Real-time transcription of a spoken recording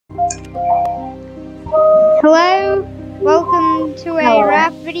Hello, welcome to a Hello.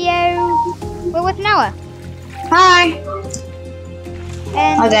 Raft video. We're with Noah, Hi. and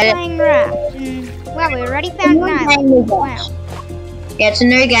I we're got it. playing Raft. And wow, we already found an New game island. we got. Wow. Yeah, it's a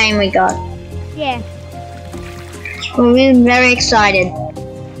new game we got. Yeah, We're very excited.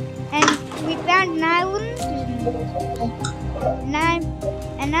 and we found an island,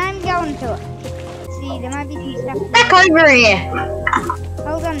 and I'm going to it. Let's see, there might be some stuff. Back over here.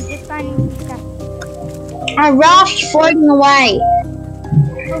 Hold on, just finding some stuff. A raft floating away.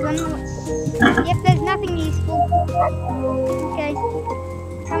 Hold on. Yep, there's nothing useful. Okay.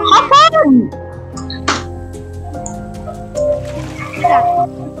 Come on. Hop on.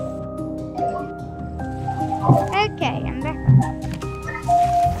 Okay, I'm back.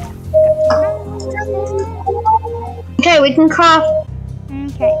 Okay, we can craft.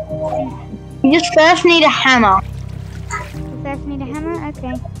 Okay. We just first need a hammer. You first need a hammer?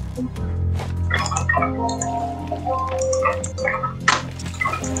 Okay.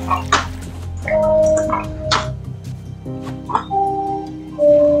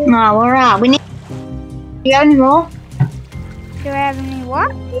 No, we're out. We need. Do you have any more? Do I have any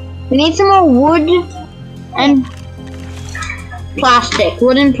what? We need some more wood and plastic.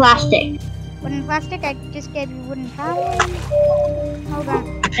 Wood and plastic. Wooden plastic? I just gave you wooden towel. Hold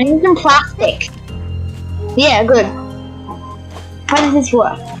on. I need some plastic. Yeah, good. How does this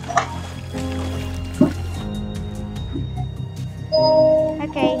work?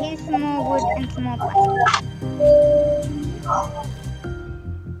 Okay, here's some more wood and some more plastic.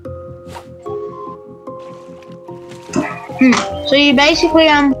 So you basically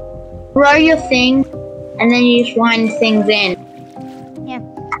throw your thing and then you just wind things in. Yeah.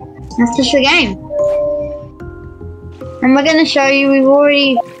 That's just a game. And we're gonna show you we've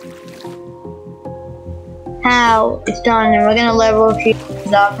already how it's done, and we're gonna level a few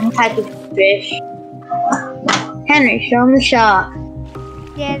things up and catch a fish. Henry, show him the shark.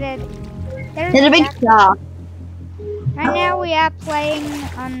 Yeah, There's a big shark. Right now we are playing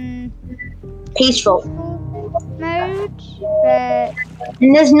on Peaceful. mode, but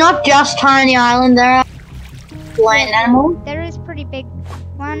And there's not just Tiny Island, there are land animals. there is pretty big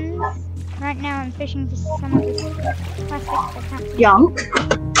ones. Right now I'm fishing for some of this plastic I can't see. Junk.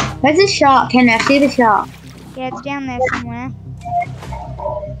 Where's the shark, Henry? I see the shark. Yeah, it's down there somewhere.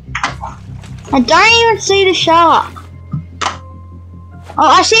 I don't even see the shark. Oh,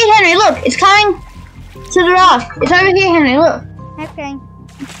 I see it, Henry. Look, it's coming to the raft. It's over here, Henry. Look, Okay.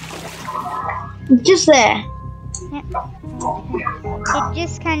 it's just there. Yep. It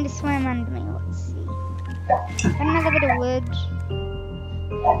just kind of swam under me. Let's see. Got another bit of wood.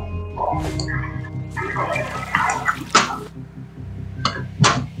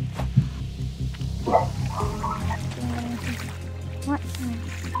 What?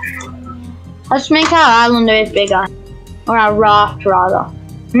 Let's make our island a bit bigger. Or our raft, rather.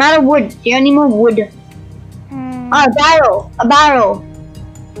 I'm out of wood. Do you have any more wood? Oh, a barrel. A barrel.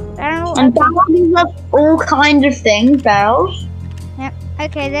 Barrel? And barrels gives us all kinds of things. Barrels. Yep.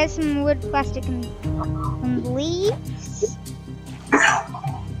 Okay, there's some wood, plastic, and leaves.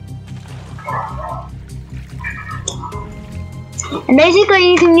 And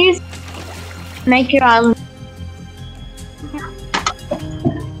basically, you can use make your island.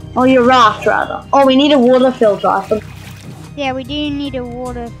 Or your raft, rather. Oh, we need a water filter. I forgot. Yeah, we do need a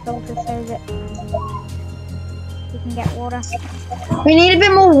water filter so that we can get water. We need a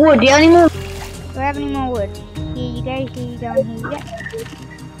bit more wood. Do you have any more? Do I have any more wood? Here you go, here you go, and here you go.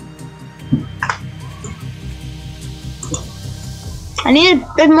 I need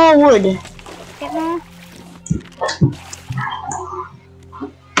a bit more wood. Get more?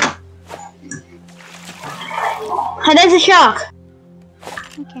 Oh, there's a shark.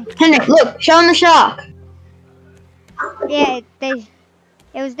 Okay. Henrik, look, show him the shark. Yeah, it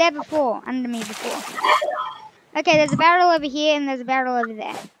was there before, under me before. Okay, there's a barrel over here and there's a barrel over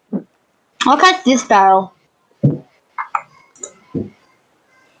there. I'll catch this barrel.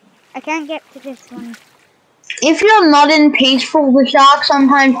 I can't get to this one. If you're not in peaceful, the shark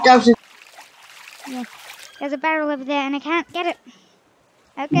sometimes does it. Yeah, there's a barrel over there and I can't get it.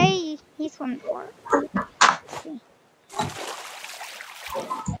 Okay, he swam for it. Let's see.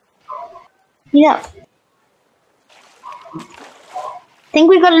 Yeah. I think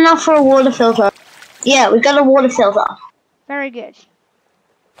we got enough for a water filter. Yeah, we got a water filter. Very good.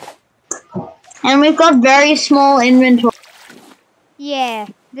 And we've got very small inventory. Yeah,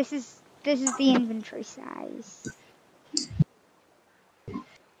 this is the inventory size.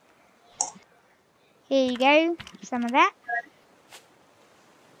 Here you go, some of that.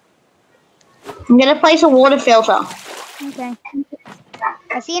 I'm gonna place a water filter. Okay.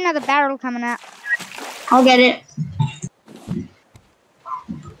 I see another barrel coming up. I'll get it.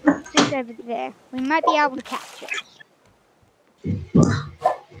 Just over there. We might be able to catch it.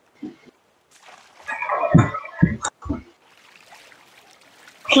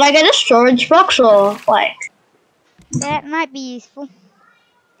 Should I get a storage box or like? That might be useful.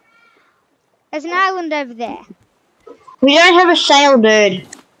 There's an island over there. We don't have a sail, dude.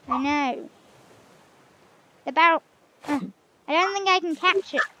 I know. The barrel... I don't think I can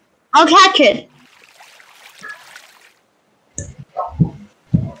catch it. I'll catch it.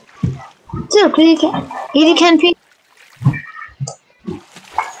 Look, you can pick.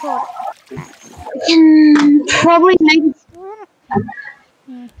 Caught it. Nice. We can probably make it.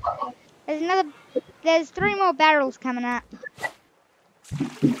 Yeah. There's 3 more barrels coming up.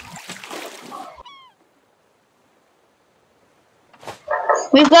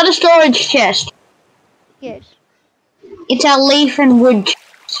 We've got a storage chest. Good. It's our leaf and wood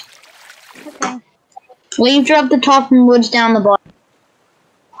chest. Okay. Leaves are up the top and wood's down the bottom.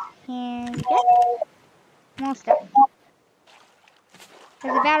 Here we go. More stuff.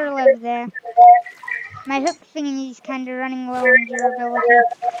 There's a barrel over there. My hook thingy is kind of running low on durability.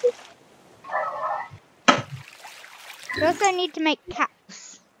 We also need to make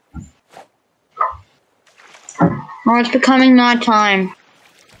caps. Oh, it's becoming night time.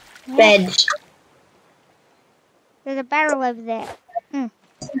 Yeah. Beds. There's a barrel over there.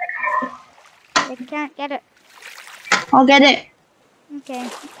 I can't get it. I'll get it. Okay.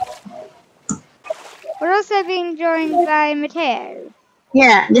 We're also being joined by Mateo.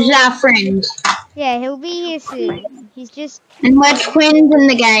 Yeah, this is our friend. Yeah, he'll be here soon. He's just... And we're twins in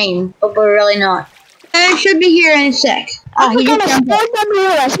the game, but we're really not. I should be here in a sec. Oh, he just jumped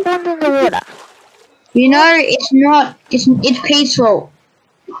up. Spawned in the water. You know, it's not. It's peaceful.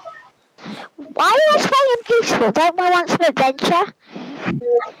 Why are you playing peaceful? Don't we want some adventure?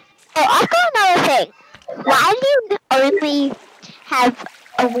 Oh, I've got another thing. Why do you only have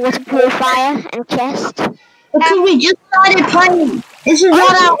a water purifier and a chest? Because we just started playing. This is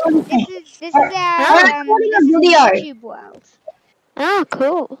not our. This is our recording a video. YouTube world. Oh,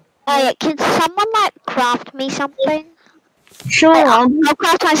 cool. Oh, yeah, can someone, like, craft me something? Sure. I'll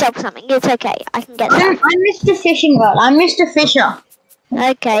craft myself something. It's okay. I can get I'm that. Mr. Fishing Rod. I'm Mr. Fisher.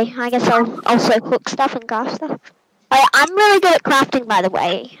 Okay, I guess I'll also cook stuff and craft stuff. Oh, yeah, I'm really good at crafting, by the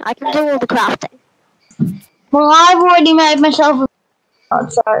way. I can do all the crafting. Well, I've already made myself a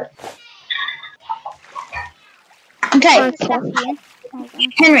rod, so. Okay, Stuff here.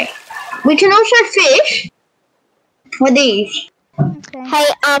 Henry. We can also fish with these. Okay. Hey,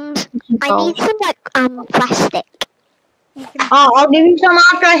 I need some, like, plastic. You can, Oh, I'll give you some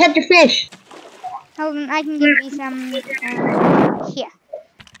after I hit the fish. hold on, I can give you some here.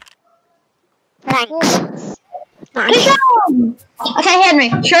 Thanks. Good Nice. job. Okay, Henry,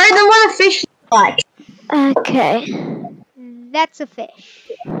 show them what a fish looks like. Okay. That's a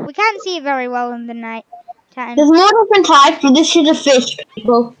fish. We can't see it very well in the night time. There's more different types, but this is a fish,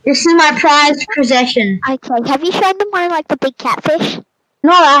 people. This is my prized possession. Okay, have you shown them one of, like, the big catfish?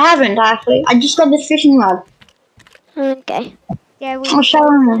 No, I haven't, actually. I just got this fishing rod. Okay. Yeah, we I'll show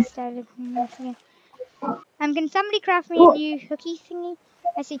them. started. Can somebody craft me a new hooky thingy?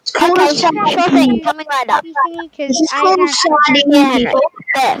 I see. It's called Okay, a sure sardine. thing. Coming right up. Hooky thingy, 'cause This is I called a don't- sardine, Yeah, people.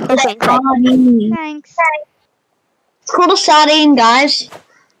 there. Cooking thing. Sardine. Thanks. It's called a sardine, guys.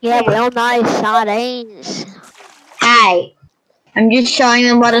 Yeah, we all know sardines. Hey, I'm just showing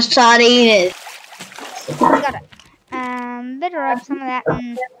them what a sardine is. Got it. Better grab some of that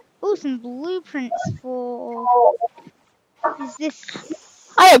and some blueprints for. Is this?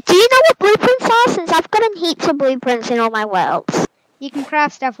 Oh, yeah, do you know what blueprints are? Since I've gotten heaps of blueprints in all my worlds. You can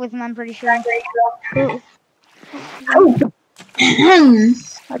craft stuff with them. I'm pretty sure. Cool. Oh. This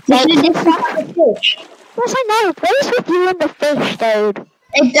is a different type of fish. Yes, I know. What is with you and the fish, dude?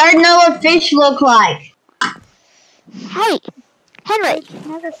 I don't know what fish look like. Hey, Henry.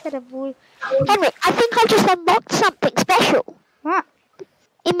 Another set of blue. Henry, I think I just unlocked something special. What?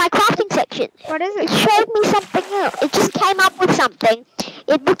 In my crafting section. What is It it? showed me something new. It just came up with something.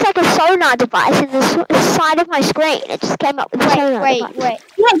 It looked like a sonar device in the side of my screen. It just came up with a sonar Wait. device.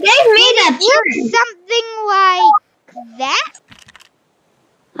 Yeah, it gave me that too. Something like that.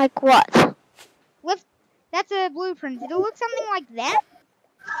 Like what? That's a blueprint. It'll look something like that.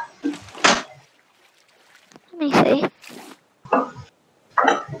 Let me see.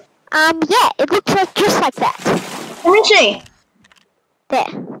 Yeah, it looks like just like that. Let me see. There.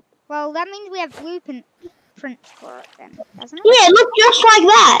 Well, that means we have blueprints for it then, doesn't it? Yeah, it looked just like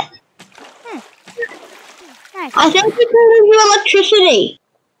that. Nice. I think it can give you electricity.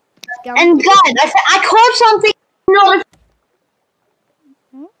 Go. And guys, I caught something. Not.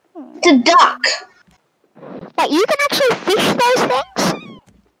 It's a duck. Wait, you can actually fish those things?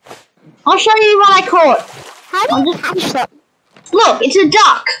 I'll show you what I caught. How do you catch them? Look, it's a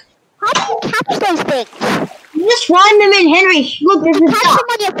duck. How do you catch those things? You just wind them in, Henry. Look, there's You a catch duck. them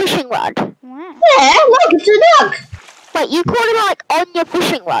on your fishing rod. Wow. Yeah, look, it's a duck. Wait, you caught it like on your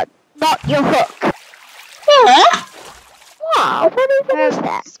fishing rod, not your hook. Yeah. Wow, what even is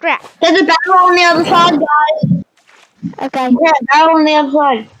that? Scrap. There's a barrel on the other side, guys. Okay, Yeah, barrel on the other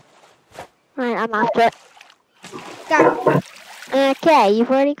side. right, I'm after it. Go. Okay, you've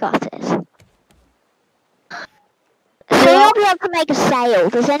already got it. So I'll be able to make a sail.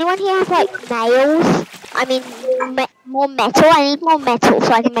 Does anyone here have like nails? I mean, more metal. I need more metal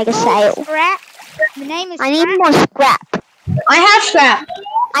so I can make a sail. Scrap. The name is I need Scrap. more scrap. I have scrap.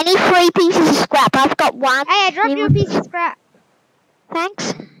 I need 3 pieces of scrap. I've got 1. Hey, I dropped you a piece of scrap.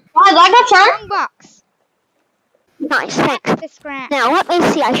 Thanks. Guys, I got some. Wrong box. Nice, thanks. The scrap. Now, let me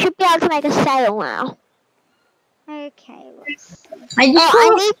see. I should be able to make a sail now. Okay, let's see. I need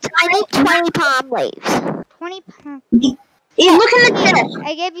 20 palm leaves. 20 pounds. Hey, look in the chest.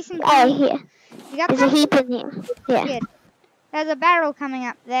 I gave you some. Oh, here. You got There's a some? heap in here. Yeah. Good. There's a barrel coming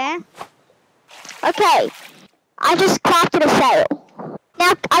up there. Okay. I just crafted a sail.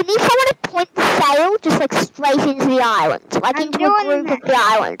 Now, I need someone to point the sail just like straight into the island. Like I'm into a doing groove that. of the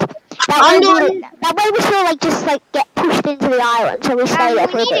island. I'm doing That way we sort of like just like get pushed into the island so we stay there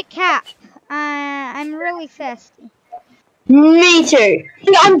for We a need a bit. cap. I'm really thirsty. Me too.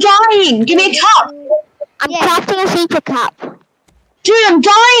 I'm dying. Give me a cup. I'm Yeah. crafting a secret cup. Dude, I'm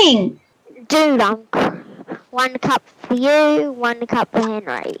dying. Dude, 1 cup for you, 1 cup for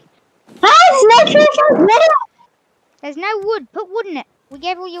Henry. It's not true for water. There's no wood. Put wood in it. We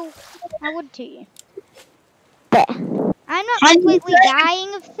gave all your wood to you. There. I'm not I'm completely thirsty.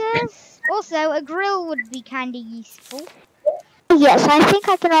 dying of thirst. Also, a grill would be kind of useful. Yes, I think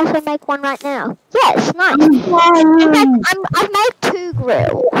I can also make one right now. Yes, nice. In fact, I've made 2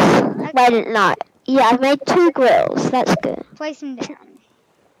 grills. Wait, no. Yeah, I've made 2 grills. That's good. Place them down.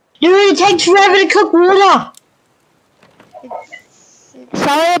 Dude, it takes forever to cook water. It's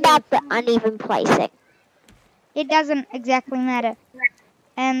Sorry about the uneven placing. It doesn't exactly matter.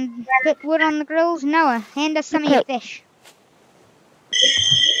 And put wood on the grills. Noah, hand us some of your fish.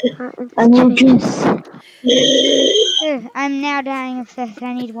 I need juice. Ugh, I'm now dying of thirst.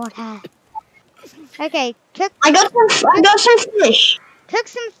 I need water. Okay, cook I got some fish.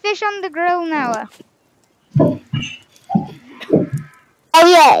 some fish on the grill, Noah. Oh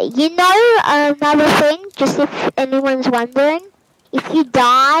yeah, you know another thing, just if anyone's wondering, if you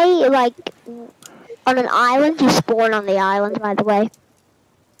die, like, on an island, you spawn on the island, by the way.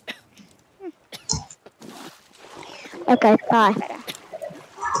 Okay, bye.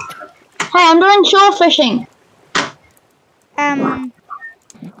 Hey, I'm doing shore fishing. Okay,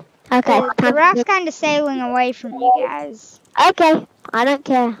 The time raft's to- kind of sailing away from you guys. okay, I don't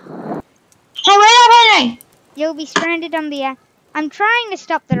care. Hey, wait up, Henry. You'll be stranded on the. I'm trying to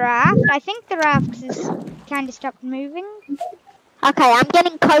stop the raft. I think the raft has kind of stopped moving. Okay, I'm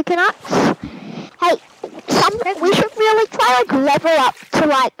getting coconuts. Hey, we should really try like level up to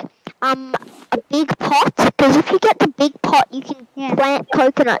like a big pot, because if you get the big pot, you can plant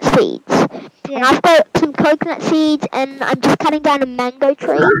coconut seeds. Yeah. And I've got some coconut seeds, and I'm just cutting down a mango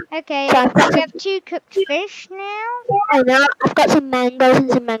tree. Okay, So I've got we have 2 cooked fish now. Oh no, I've got some mangoes and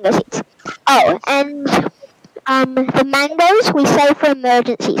some mango seeds. Oh, and the mangoes we save for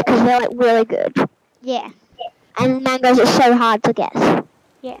emergencies because they're like really good. Yeah. And mangoes are so hard to get.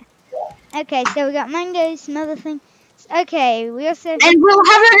 Okay, so we got mangoes, some other things. Okay, we also. And we'll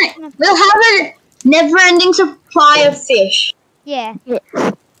have a never-ending supply of fish. Yeah. Yes.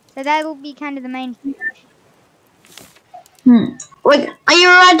 So that'll be kind of the main thing. Like, are you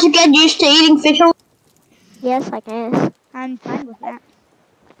allowed to get used to eating fish? Yes, I guess. I'm fine with that.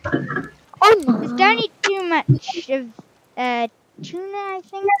 Oh no. Just don't eat too much of tuna, I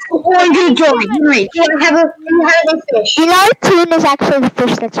think. Or you join, Henry. You have a fish. You know, tuna is actually the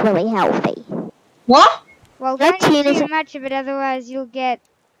fish that's really healthy. What? Well, That don't eat tuna's- too much of it, otherwise you'll get,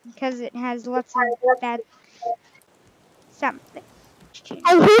 because it has lots of bad something. Hey,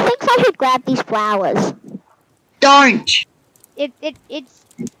 who thinks I should grab these flowers? Don't. They're It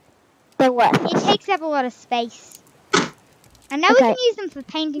worthless. takes up a lot of space. I know we Okay. can use them for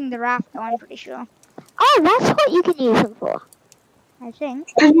painting the raft, though, I'm pretty sure. Oh, that's what you can use them for. I think.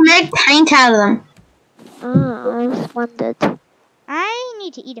 You can make paint out of them. Oh, I just wondered. I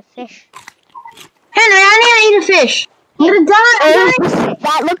need to eat a fish. Henry, I need to eat a fish. I'm gonna die. Oh,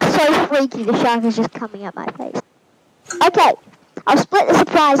 that looks so freaky. The shark is just coming at my face. Okay, I'll split the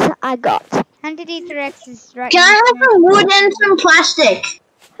supplies I got. Hunted Ether X is right Can I next to have some wood and some plastic?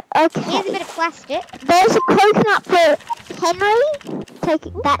 Okay. Here's a bit of plastic. There's a coconut for Henry.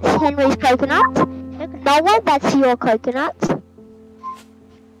 That's Henry's coconut. Noah, that's your coconut.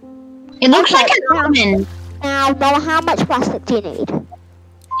 It looks like an almond. Now, Noah, how much plastic do you need?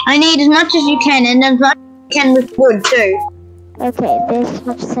 I need as much as you can, and as much as you can with wood too. Okay, there's as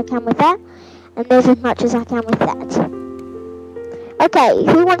much as I can with that, and there's as much as I can with that. Okay,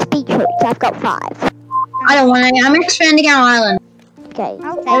 who wants beetroots? I've got 5. I don't want any. I'm expanding our island. Okay.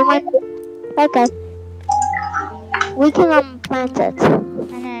 I'll take Anyone? it. Okay. We can plant it. I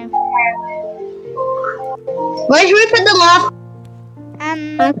know. Where should we put the lava?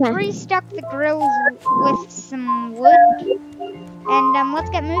 Okay. Restock the grills with some wood. And let's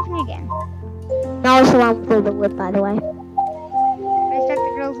get moving again. Noah's the one with all the wood, by the way. Restock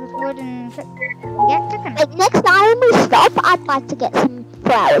the grills with wood and get cooking. Like, next time we stop, I'd like to get some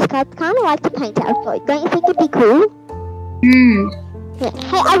flowers, because I'd kind of like to paint outside. Don't you think it'd be cool? Hmm. Yeah.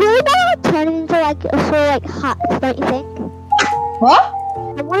 Hey, I really want to turn it into like a sort of like hut, don't you think? What?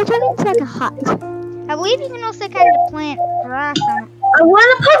 I want to turn it into like a hut. I believe you can also kind of plant grass on it. I want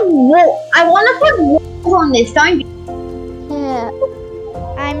to put walls on this, don't you? Yeah.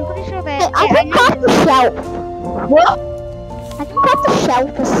 I'm pretty sure that. Hey, I yeah, can craft a shelf. What? I can craft a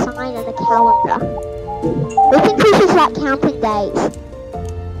shelf, a sign, and a calendar. We think we should start counting days.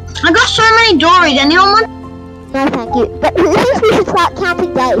 I got so many dories. Anyone want? No, thank you. But who thinks we should start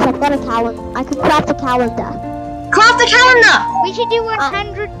counting days? I've got a calendar. I can craft a calendar. Craft the calendar. We should do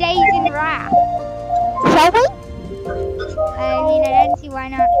 100 days in Raft. Shall we? I mean, I don't see why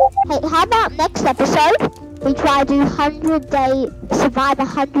not. Hey, how about next episode? We try to survive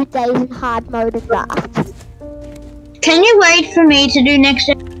 100 days in hard mode and Raft. Can you wait for me to do next?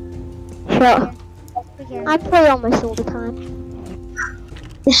 Sure. Okay. I'm free almost all the time.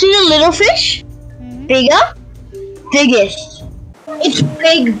 You see the little fish? Mhm. Bigger? Biggest. It's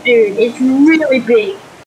big, dude. It's really big.